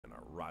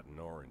rotten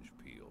orange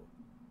peel.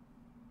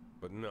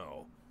 But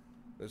no,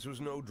 this was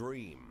no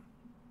dream.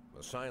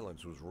 The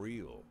silence was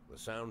real. The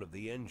sound of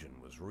the engine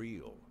was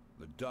real.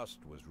 The dust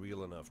was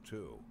real enough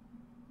too.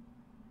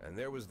 And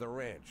there was the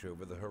ranch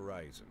over the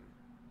horizon.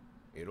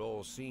 It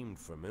all seemed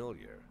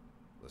familiar.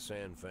 The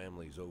Sand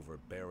family's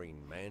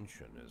overbearing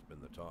mansion has been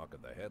the talk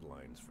of the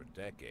headlines for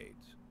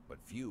decades, but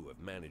few have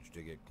managed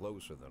to get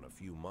closer than a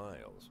few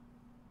miles.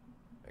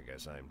 I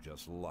guess I'm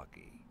just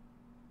lucky.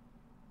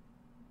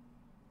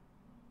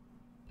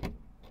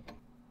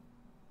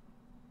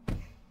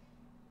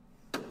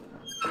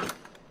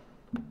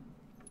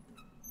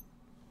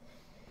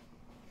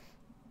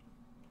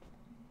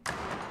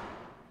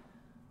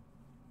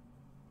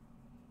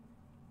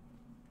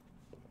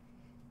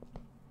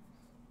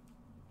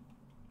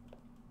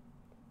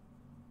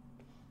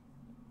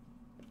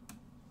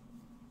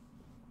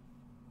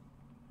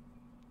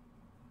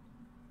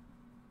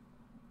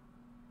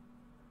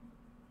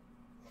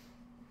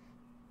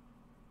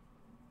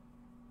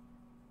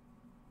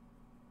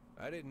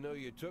 I didn't know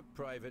you took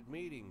private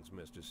meetings,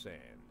 Mr. Sand.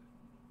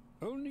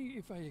 Only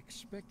if I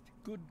expect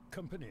good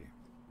company.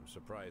 I'm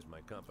surprised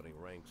my company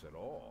ranks at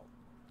all.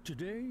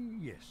 Today,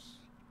 yes.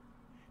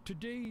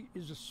 Today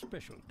is a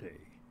special day.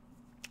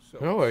 So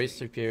No worries,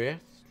 Superior.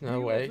 No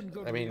You way. often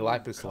go I to mean, the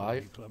life old is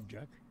comedy life. Club,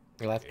 Jack.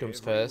 Life comes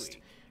Every first.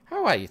 week.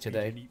 How are you Meet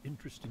today? any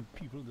interesting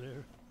people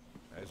there?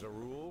 As a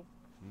rule,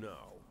 no.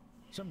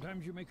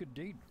 Sometimes you make a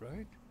date,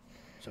 right?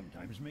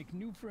 Sometimes make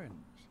new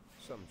friends.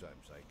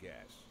 Sometimes, I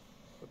guess.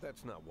 But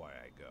that's not why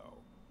I go.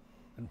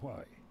 And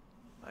why?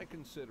 I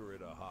consider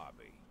it a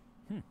hobby.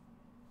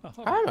 A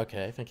hobby. I'm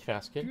okay, thank you for Do you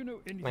asking. know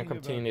anything I'm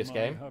about continuing this my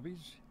game.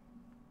 hobbies?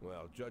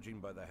 Well, judging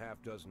by the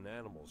half-dozen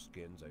animal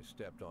skins I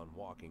stepped on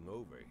walking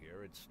over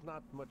here, it's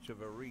not much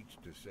of a reach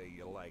to say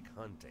you like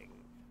hunting.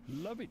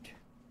 Love it.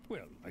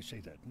 Well, I say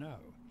that now.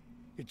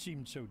 It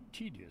seemed so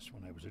tedious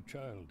when I was a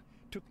child.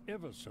 Took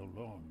ever so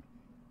long.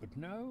 But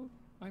now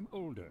I'm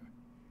older.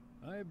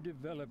 I've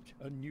developed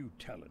a new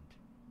talent.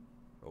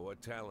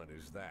 What talent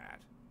is that?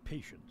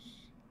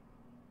 Patience.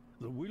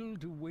 The will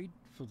to wait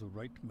for the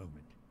right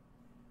moment.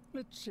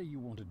 Let's say you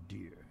want a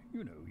deer.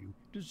 You know, you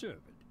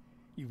deserve it.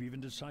 You've even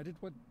decided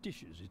what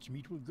dishes its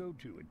meat will go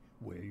to and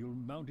where you'll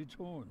mount its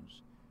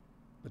horns.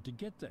 But to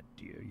get that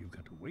deer, you've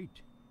got to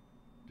wait.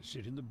 To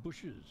sit in the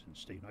bushes and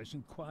stay nice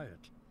and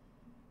quiet.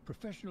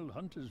 Professional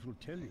hunters will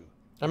tell you.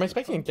 I'm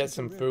expecting to hunt get is a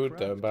some rare food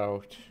though, craft.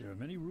 about There are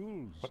many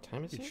rules. what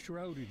time is It's it?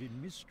 shrouded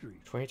in mystery.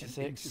 20 to and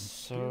 6, ancient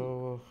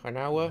skill. so an And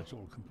hour that's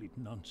all complete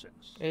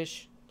nonsense.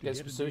 ish. To Get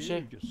some get a deer,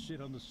 sushi. you just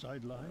sit on the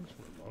sidelines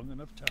for a long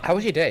enough time. How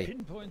was your day?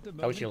 Pinpoint the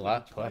How was your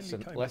moment when it's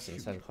finally time to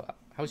lessons? shoot. And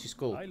how was your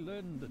school? I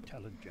learned the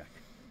talent, Jack.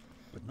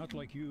 But not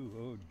like you,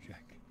 oh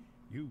Jack.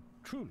 You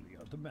truly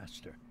are the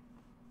master.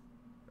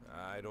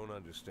 I don't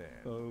understand.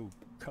 Oh,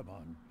 come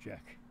on,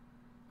 Jack.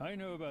 I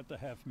know about the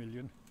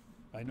 500,000.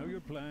 I know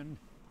your plan.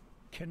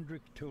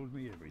 Kendrick told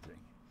me everything.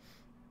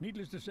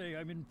 Needless to say,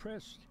 I'm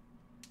impressed.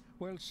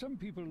 While some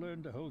people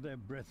learn to hold their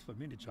breath for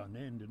minutes on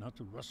end and not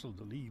to rustle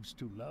the leaves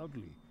too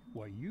loudly,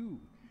 why you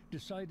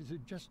decided to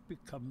just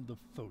become the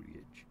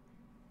foliage.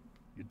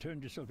 You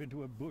turned yourself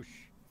into a bush,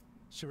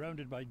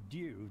 surrounded by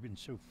deer who've been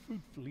so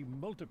fruitfully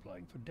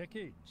multiplying for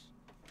decades.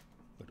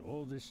 But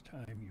all this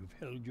time you've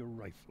held your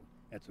rifle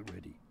at the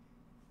ready.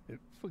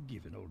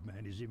 Forgive an old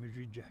man his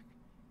imagery, Jack.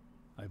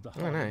 I've the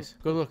Oh, heart of a nice.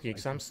 Good luck at your I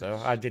exams though.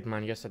 confess. I did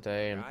mine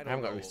yesterday and I I don't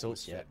haven't know got what was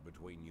results said yet.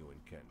 between you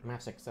and Kendrick.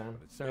 Maths exam,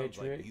 But it sounds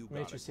like you got it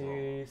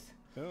matrices,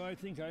 Oh, I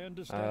think I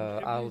understand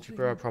everything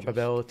algebra, just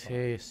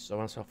probability, so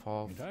on and so fine.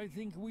 forth. And I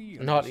think we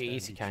Not the understand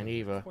easy each kind other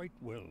either. quite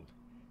well.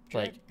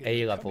 Like Jack, in A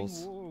the levels.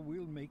 coming war,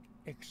 we'll make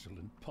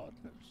excellent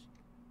partners.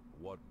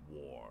 What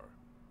war?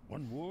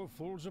 One war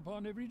falls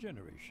upon every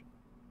generation.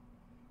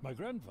 My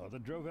grandfather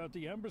drove out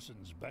the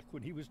Ambersons back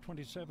when he was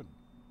 27.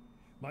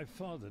 My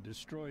father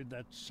destroyed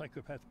that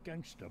psychopath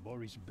gangster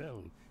Maurice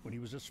Bell when he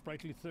was a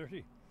sprightly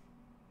 30.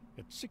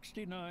 At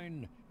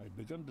 69, I'd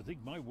begun to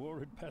think my war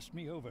had passed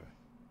me over.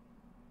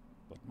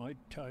 But my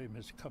time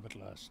has come at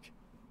last.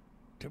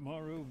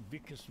 Tomorrow,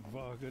 Vicus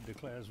Varga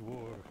declares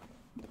war,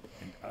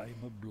 and I'm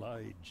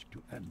obliged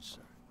to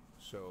answer.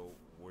 So,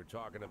 we're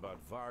talking about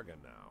Varga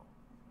now.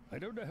 I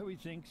don't know how he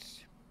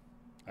thinks.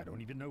 I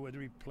don't even know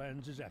whether he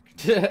plans his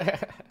actions.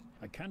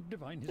 I can't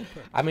divine his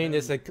purpose. I mean,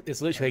 it's and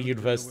it's literally I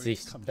don't know where it university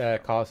comes from.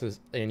 courses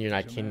in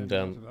United He's a man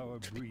Kingdom out of our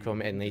to breed,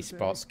 become an wouldn't you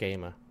esports say?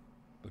 gamer.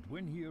 But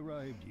when he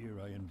arrived here,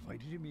 I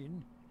invited him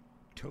in,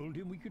 told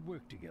him we could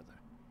work together.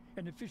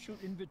 An official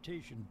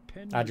invitation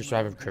penned I'd in just my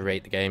rather own hand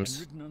create the and games.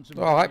 written on some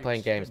Well, I like very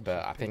playing games, but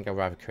expensive I think paper. I'd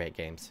rather create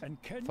games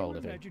And can for a you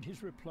living. imagine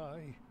his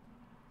reply?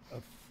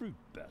 A fruit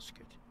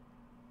basket.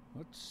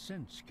 What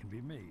sense can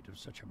be made of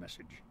such a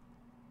message?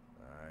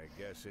 I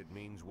guess it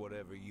means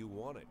whatever you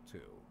want it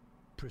to.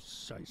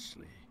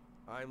 Precisely.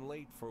 I'm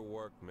late for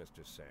work,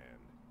 Mr. Sand.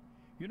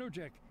 You know,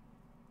 Jack,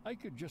 I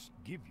could just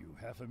give you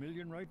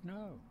 500,000 right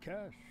now,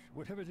 cash,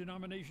 whatever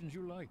denominations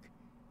you like.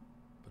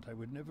 But I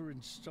would never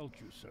insult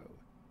you so.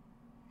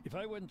 If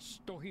I went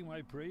stalking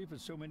my prey for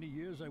so many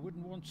years, I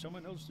wouldn't want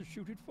someone else to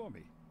shoot it for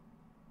me.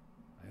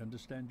 I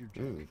understand your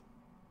Jack. Ooh.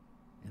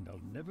 And I'll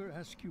never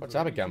ask you What for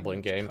type of anything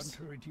gambling that's games?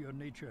 contrary to your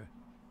nature.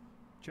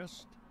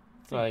 Just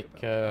think Like,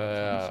 about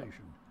our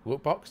conversation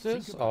loot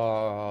boxes Think about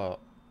or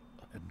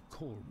and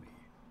call me.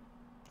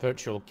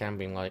 virtual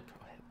gambling like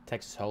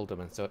Texas Hold'em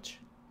and such?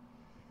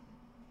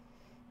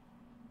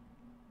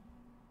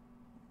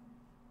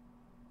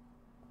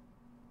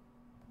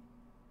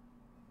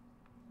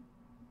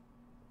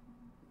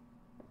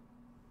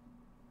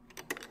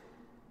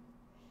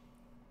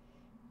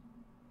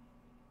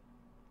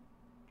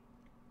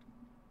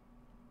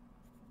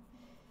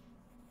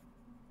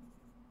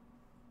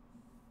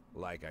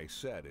 Like I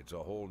said, it's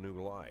a whole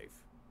new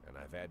life, and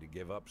I've had to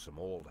give up some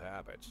old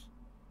habits.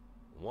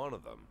 One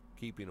of them,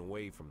 keeping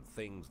away from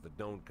things that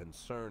don't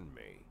concern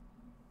me.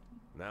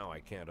 Now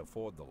I can't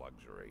afford the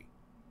luxury.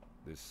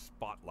 This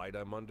spotlight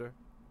I'm under,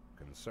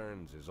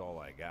 concerns is all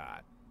I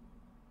got.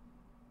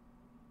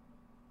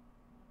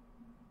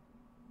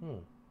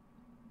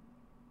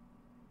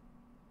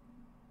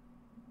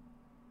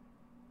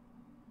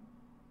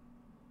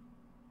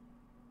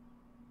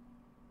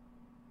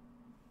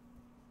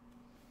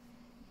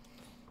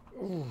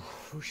 Ooh,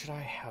 who should I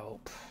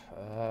help?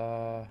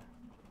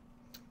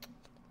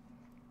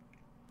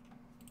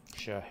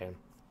 Sure, him.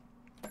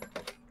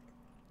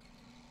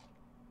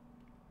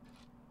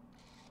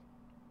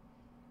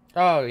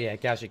 Oh yeah,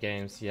 gadget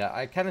games. Yeah,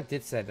 I kind of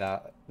did say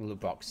that. Loot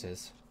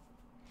boxes.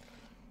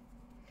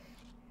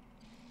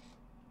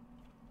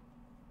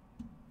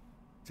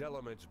 Tell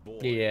him it's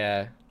boring.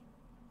 Yeah.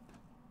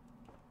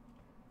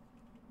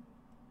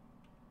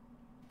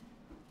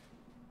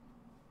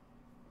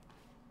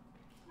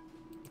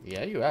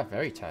 Yeah, you are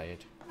very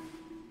tired.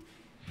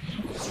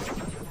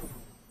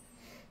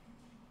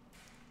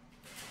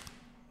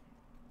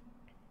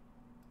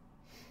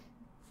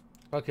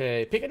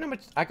 Okay, pick a number.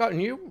 I got a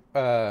new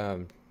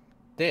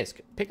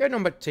disc. Pick a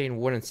number between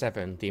 1 and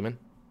 7, Demon.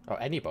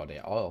 Or anybody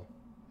at all.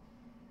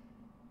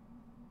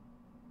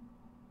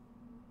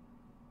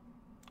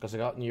 Because I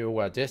got a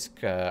new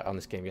disc on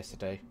this game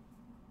yesterday.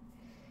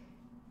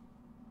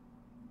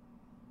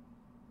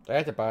 I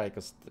had to buy it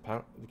because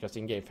the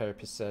in-game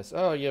therapist says,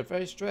 "Oh, you're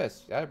very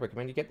stressed. I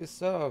recommend you get this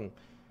song."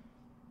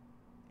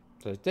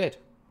 So I did.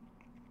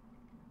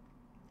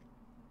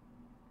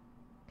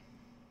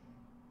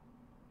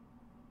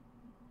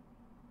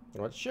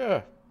 I went,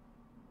 sure.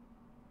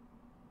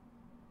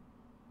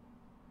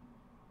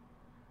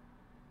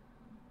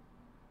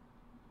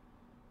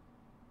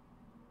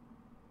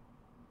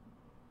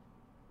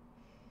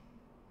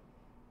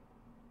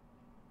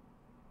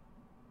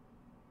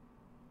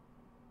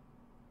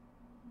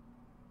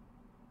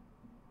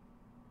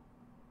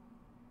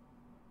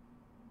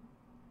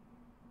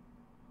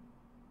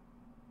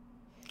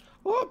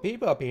 A lot of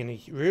people are being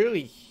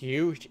really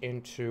huge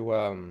into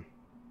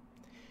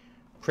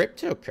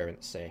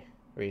cryptocurrency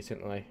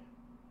recently.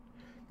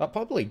 That'll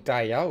probably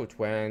die out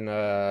when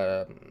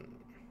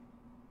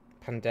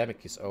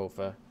pandemic is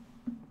over.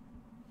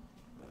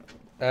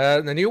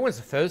 The new one's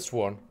the first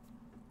one.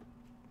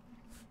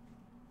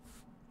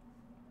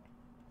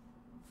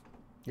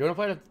 You wanna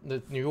play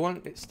the new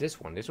one? It's this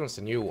one. This one's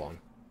the new one.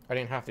 I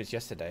didn't have this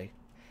yesterday.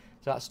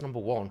 So that's number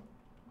 1.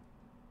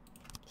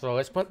 So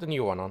let's put the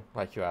new one on,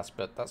 like you asked,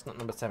 but that's not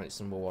number 7,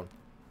 it's number 1.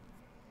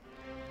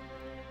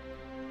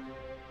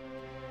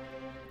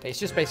 It's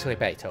just basically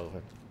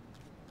Beethoven.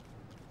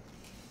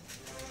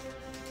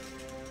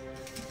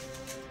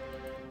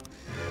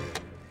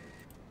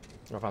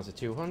 £1,200,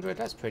 200,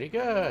 that's pretty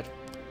good.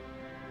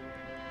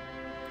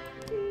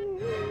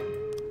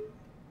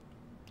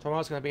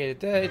 Tomorrow's gonna be a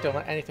day, don't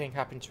let anything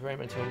happen to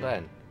him until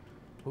then.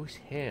 Who's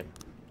him?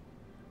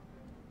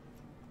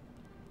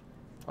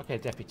 Okay,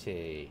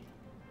 deputy.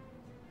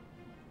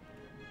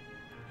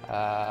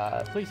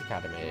 Police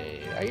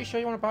Academy. Are you sure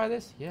you want to buy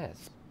this?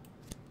 Yes.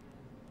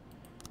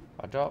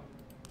 Adopt.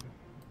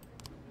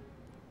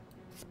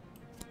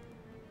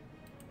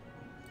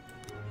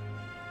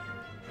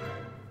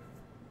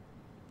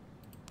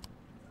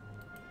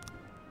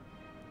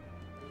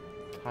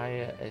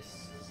 Hire a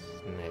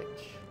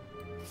snitch.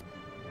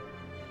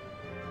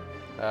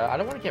 I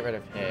don't want to get rid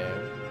of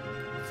him.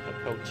 It's got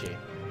Kochi.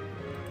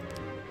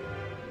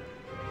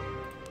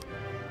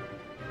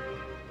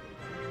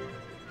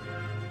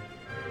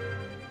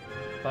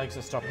 Thanks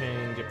for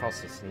stopping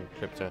deposits in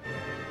crypto.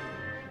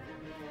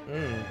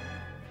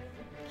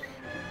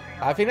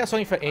 I think that's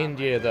only for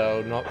India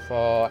though, not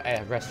for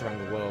rest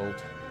around the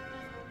world.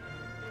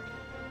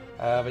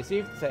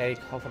 Received a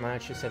call from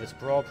manager said it's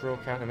brawl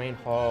broke out in the main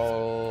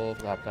hall.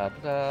 Blah blah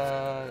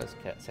blah. Let's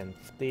send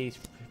these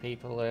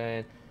people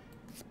in.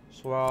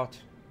 SWAT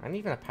and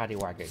even a paddy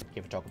wagon.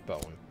 Give a dog a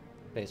bone.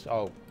 This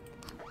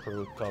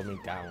crew told me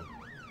down.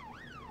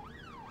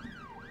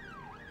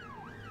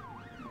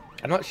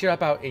 I'm not sure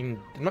about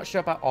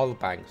all the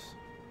banks.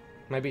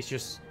 Maybe it's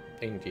just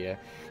India.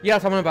 Yeah,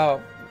 talking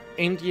about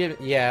India,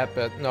 yeah,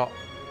 but not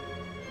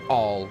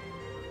all.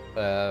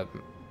 No,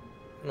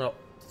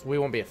 we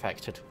won't be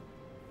affected.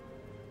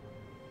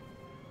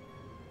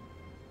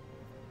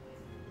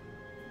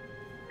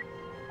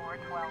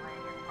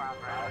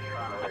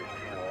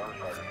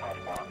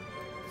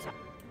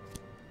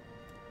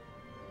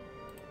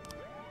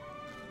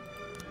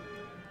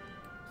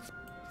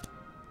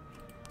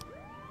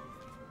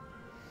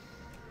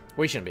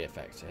 We shouldn't be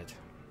affected.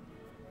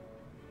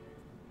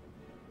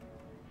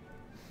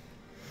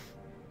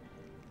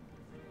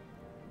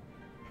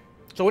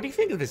 So what do you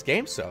think of this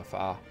game so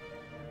far?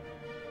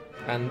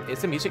 And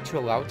is the music too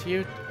loud to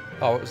you?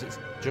 Or is it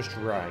just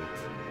right?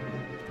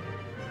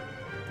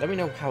 Let me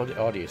know how the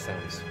audio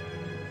sounds.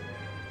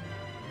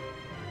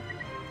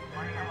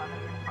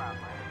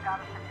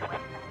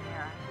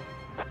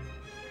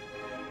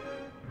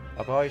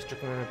 A boy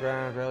stuck on the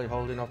ground, really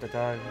holding off the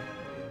dog.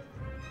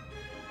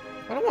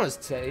 I don't want to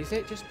tase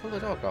it, just pull the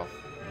dog off.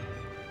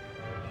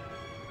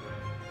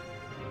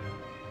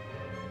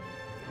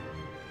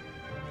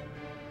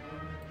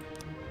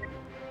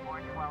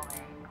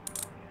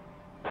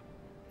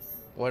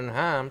 Wasn't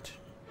harmed.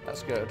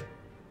 That's good.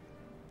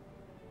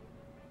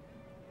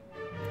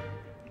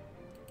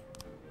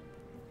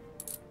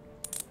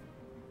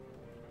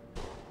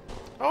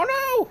 Oh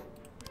no!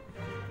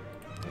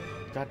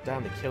 God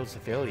damn, they killed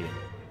civilian.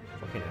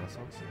 Fucking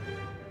assholes.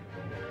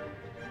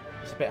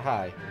 It's a bit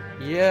high.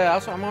 Yeah,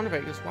 that's what I'm on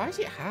about. Because why is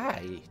it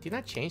high? Didn't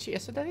I change it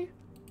yesterday?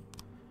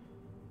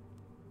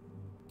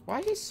 Why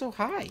is it so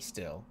high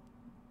still?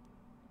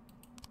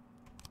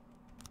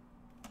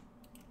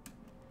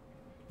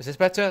 Is this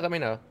better? Let me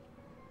know.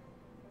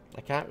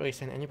 I can't really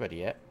send anybody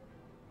yet.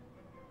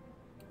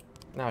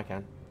 Now I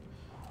can.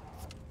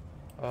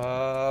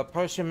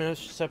 Police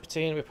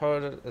 17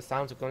 reported the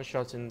sounds of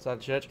gunshots inside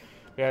the church.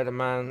 We had a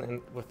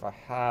man with a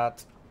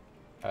hat.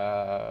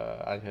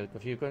 I heard a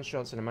few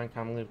gunshots and a man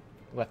calmly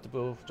left the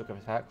booth, took off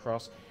his hat,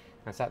 cross,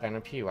 and sat down in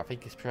a pew. I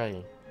think he's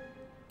praying.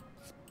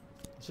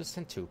 Let's just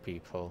send 2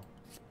 people.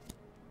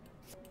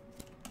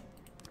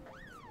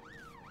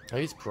 Oh,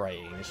 he's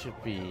praying. It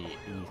should be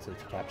easy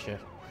to capture.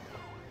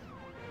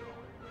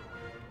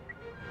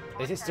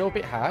 Is it still a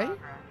bit high?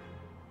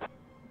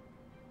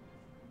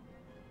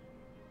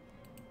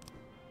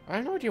 I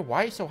have no idea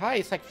why it's so high.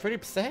 It's like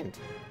 30%.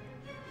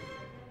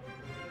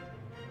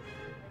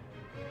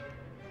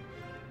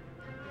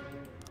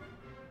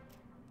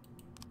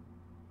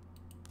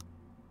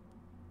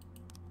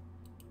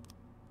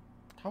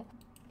 How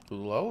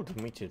low do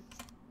we need to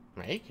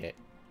make it?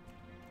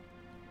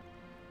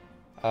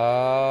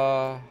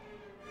 Oh,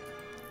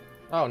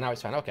 now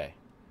it's fine. Okay.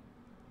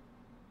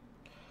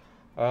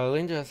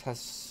 Linda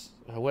has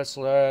her words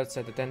slurred,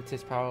 said the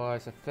dentist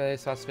paralyzed her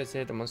face last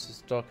visit. The monster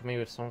stalking me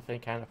with something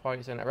kind of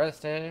poison.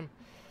 Arrest him.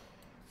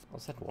 I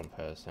said 1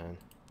 person.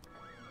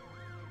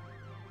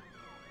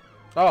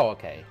 Oh,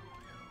 okay.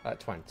 At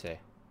 20.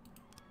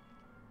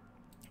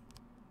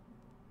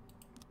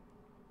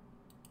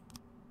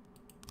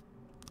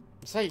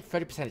 It's like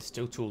 30% is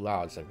still too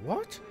loud. It's like,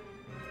 what?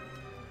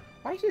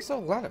 Why is it so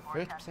loud at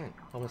 30%?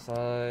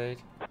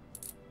 Homicide.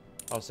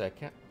 Oh,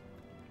 second.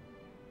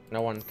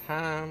 No one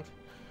calmed.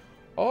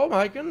 Oh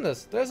my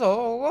goodness, there's a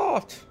whole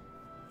lot.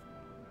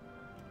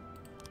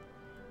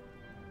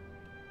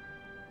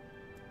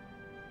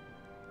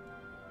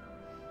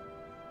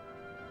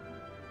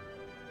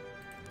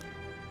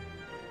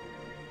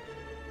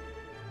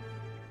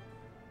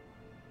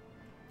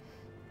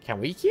 Can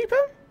we keep him?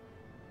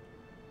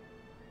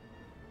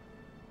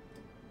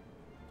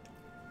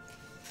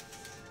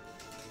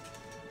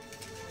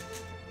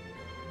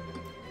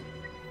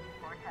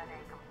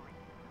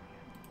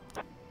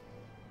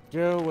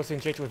 Joe was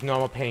injected with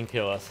normal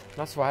painkillers.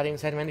 That's why I didn't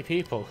send many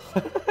people.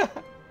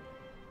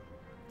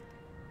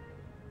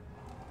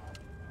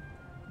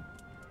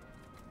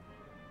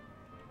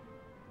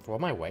 What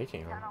am I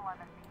waiting on?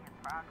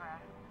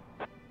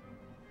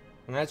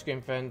 An ice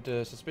cream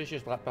vendor,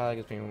 suspicious black bag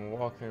has been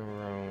walking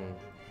around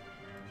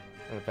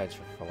on the bench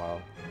for a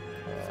while.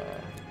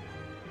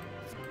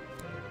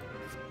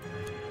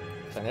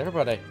 Send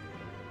everybody.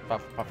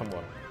 Apart from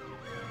one.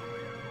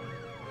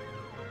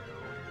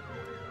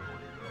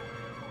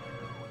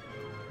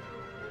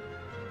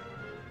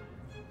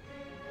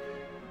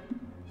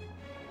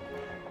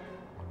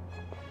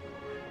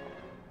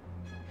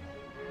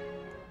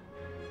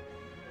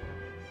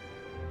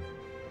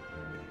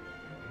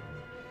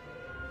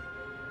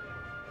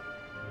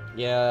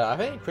 Yeah, I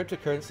think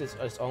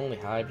cryptocurrency is only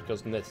high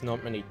because there's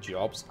not many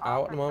jobs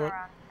out at the moment.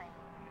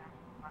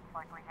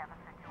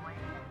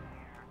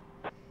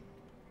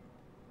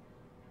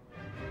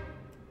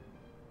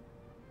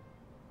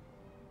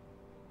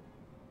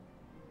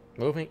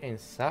 Moving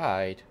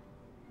inside.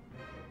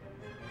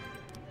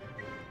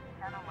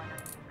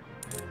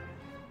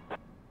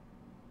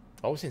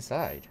 Oh, it's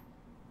inside.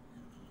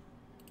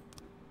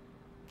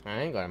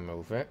 I ain't gonna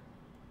move it.